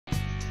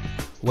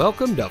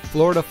Welcome to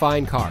Florida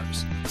Fine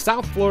Cars,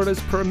 South Florida's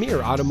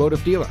premier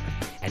automotive dealer.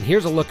 And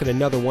here's a look at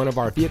another one of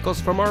our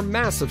vehicles from our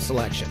massive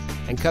selection,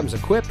 and comes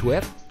equipped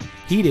with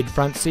heated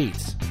front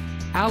seats,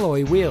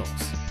 alloy wheels,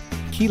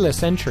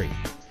 keyless entry,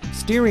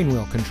 steering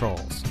wheel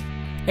controls,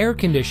 air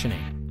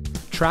conditioning,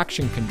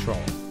 traction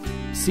control,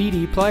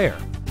 CD player,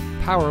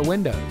 power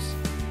windows,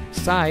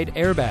 side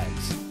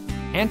airbags,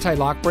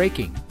 anti-lock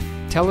braking,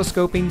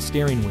 telescoping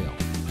steering wheel,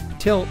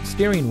 tilt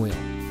steering wheel,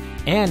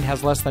 and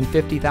has less than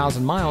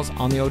 50,000 miles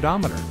on the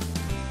odometer.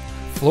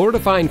 Florida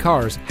Fine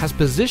Cars has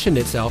positioned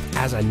itself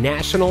as a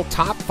national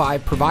top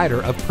 5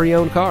 provider of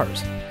pre-owned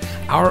cars.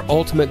 Our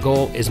ultimate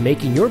goal is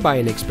making your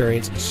buying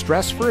experience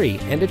stress-free,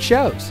 and it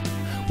shows.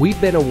 We've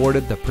been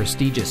awarded the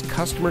prestigious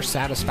Customer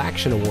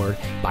Satisfaction Award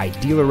by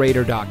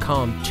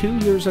DealerRater.com 2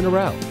 years in a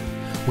row.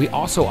 We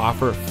also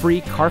offer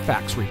free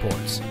Carfax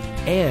reports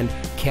and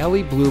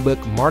Kelley Blue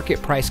Book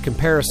market price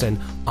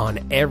comparison on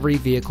every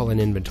vehicle in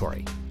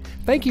inventory.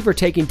 Thank you for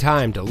taking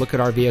time to look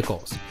at our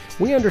vehicles.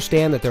 We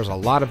understand that there's a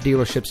lot of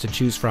dealerships to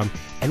choose from,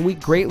 and we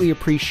greatly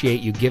appreciate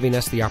you giving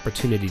us the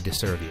opportunity to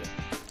serve you.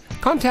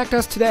 Contact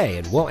us today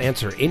and we'll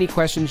answer any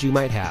questions you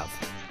might have.